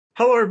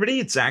Hello everybody,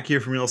 it's Zach here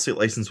from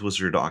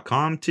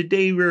RealEstateLicenseWizard.com.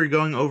 Today we're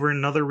going over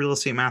another real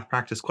estate math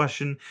practice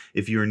question.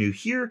 If you are new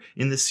here,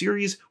 in this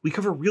series, we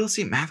cover real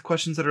estate math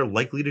questions that are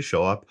likely to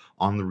show up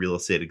on the real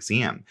estate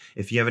exam.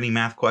 If you have any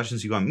math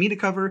questions you want me to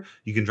cover,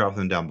 you can drop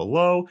them down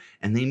below,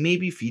 and they may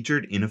be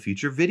featured in a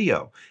future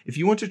video. If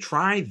you want to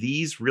try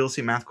these real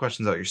estate math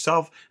questions out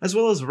yourself, as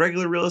well as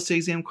regular real estate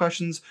exam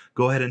questions,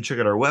 go ahead and check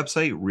out our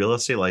website,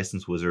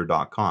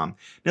 RealEstateLicenseWizard.com.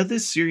 Now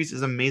this series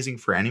is amazing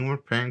for anyone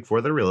preparing for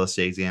the real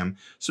estate exam,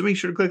 so make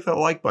sure to click that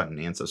like button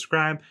and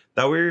subscribe.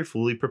 That way you're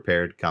fully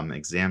prepared come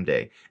exam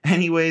day.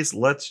 Anyways,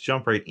 let's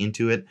jump right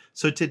into it.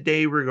 So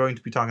today we're going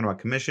to be talking about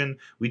commission.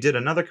 We did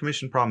another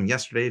commission problem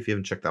yesterday. If you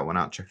haven't checked that one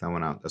out, check that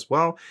one out as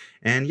well.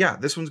 And yeah,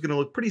 this one's going to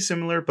look pretty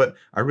similar, but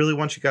I really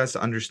want you guys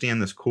to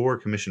understand this core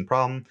commission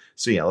problem.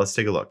 So yeah, let's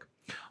take a look.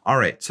 All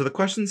right, so the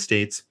question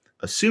states,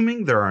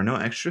 assuming there are no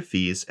extra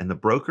fees and the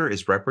broker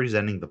is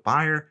representing the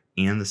buyer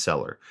and the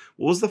seller,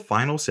 what was the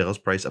final sales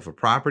price of a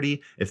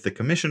property if the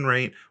commission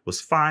rate was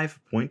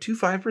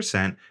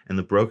 5.25% and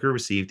the broker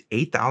received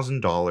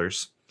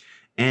 $8,000,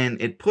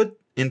 and it put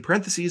in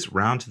parentheses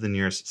round to the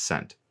nearest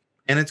cent?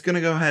 And it's going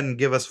to go ahead and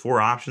give us four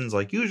options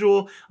like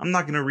usual. I'm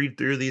not going to read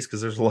through these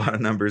because there's a lot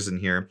of numbers in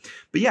here.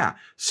 But yeah,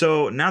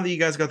 so now that you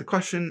guys got the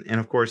question and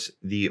of course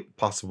the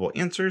possible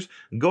answers,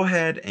 go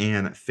ahead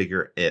and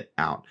figure it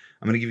out.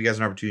 I'm going to give you guys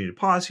an opportunity to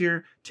pause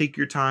here, take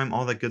your time,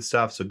 all that good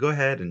stuff. So go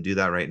ahead and do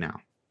that right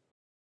now.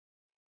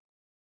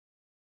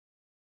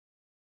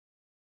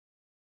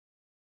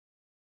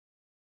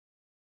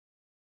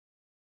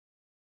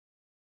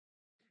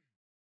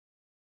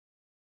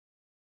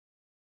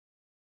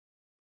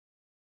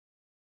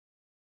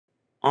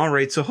 All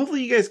right, so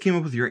hopefully you guys came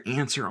up with your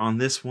answer on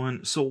this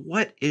one. So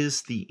what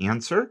is the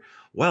answer?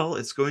 Well,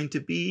 it's going to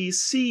be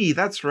C.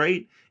 That's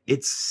right.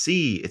 It's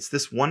C. It's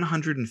this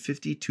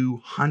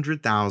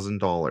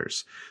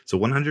 $152,000. So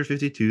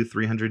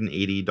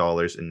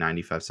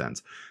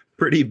 $152,380.95.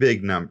 Pretty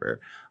big number.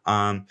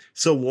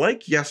 So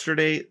like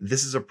yesterday,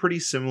 this is a pretty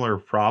similar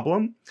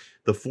problem.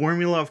 The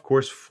formula, of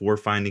course, for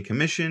finding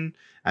commission,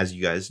 as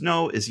you guys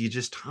know, is you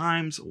just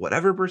times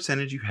whatever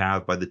percentage you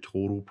have by the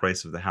total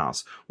price of the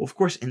house. Well, of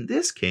course, in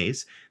this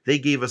case, they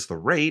gave us the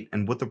rate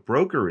and what the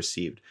broker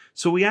received.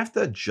 So we have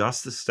to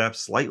adjust the steps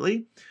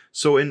slightly.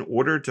 So in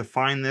order to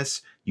find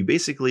this, you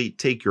basically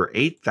take your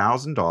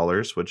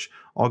 $8,000, which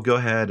I'll go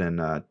ahead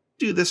and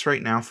do this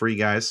right now for you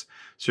guys.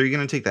 So you're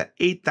going to take that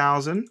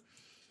 $8,000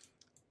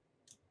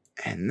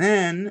 and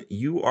then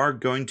you are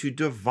going to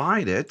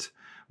divide it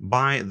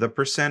by the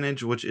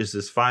percentage, which is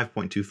this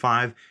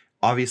 5.25.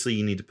 Obviously,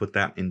 you need to put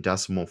that in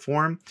decimal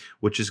form,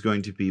 which is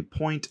going to be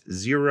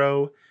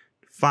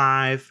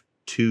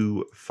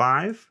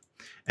 0.0525.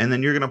 And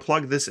then you're going to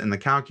plug this in the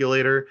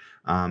calculator.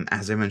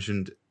 As I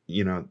mentioned,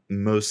 you know,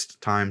 most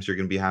times you're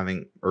going to be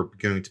having or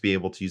going to be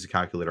able to use a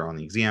calculator on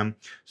the exam.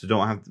 So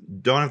don't have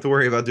to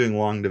worry about doing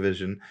long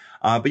division.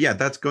 But yeah,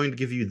 that's going to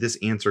give you this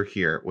answer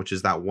here, which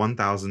is that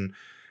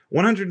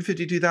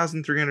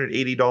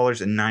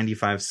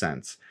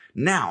 $152,380.95.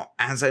 Now,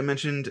 as I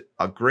mentioned,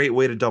 a great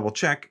way to double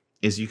check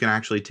is you can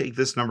actually take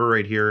this number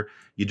right here.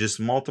 You just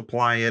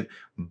multiply it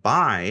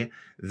by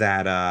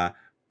that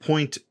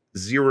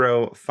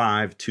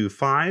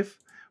 0.0525,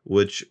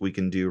 which we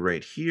can do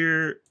right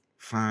here,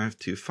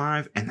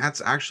 525, and that's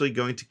actually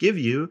going to give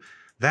you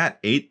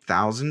that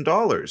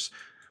 $8,000,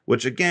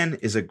 which again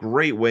is a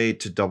great way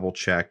to double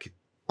check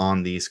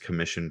on these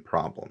commission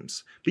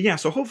problems. But yeah,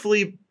 so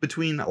hopefully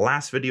between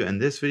last video and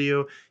this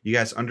video, you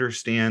guys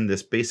understand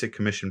this basic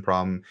commission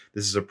problem.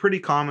 This is a pretty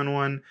common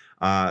one.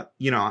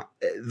 You know,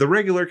 the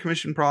regular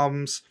commission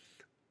problems,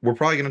 we're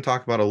probably going to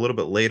talk about a little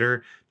bit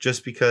later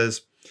just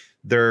because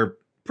they're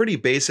pretty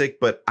basic,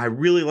 but I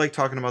really like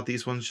talking about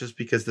these ones just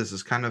because this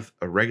is kind of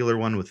a regular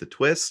one with a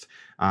twist.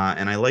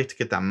 And I like to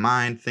get that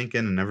mind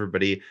thinking and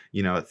everybody,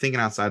 you know, thinking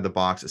outside the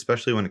box,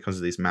 especially when it comes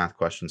to these math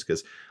questions,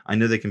 because I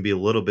know they can be a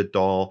little bit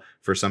dull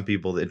for some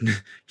people that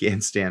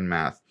can't stand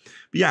math.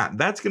 But yeah,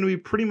 that's going to be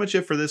pretty much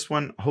it for this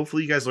one.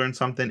 Hopefully you guys learned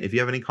something. If you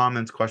have any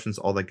comments, questions,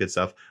 all that good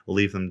stuff,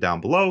 leave them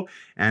down below.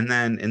 And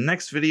then in the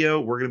next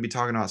video, we're going to be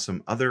talking about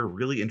some other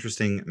really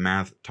interesting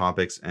math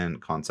topics and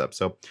concepts.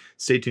 So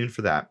stay tuned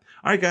for that.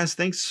 All right, guys,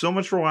 thanks so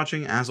much for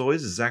watching. As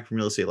always, this is Zach from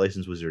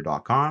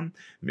RealEstateLicenseWizard.com.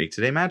 Make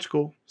today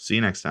magical. See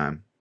you next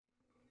time.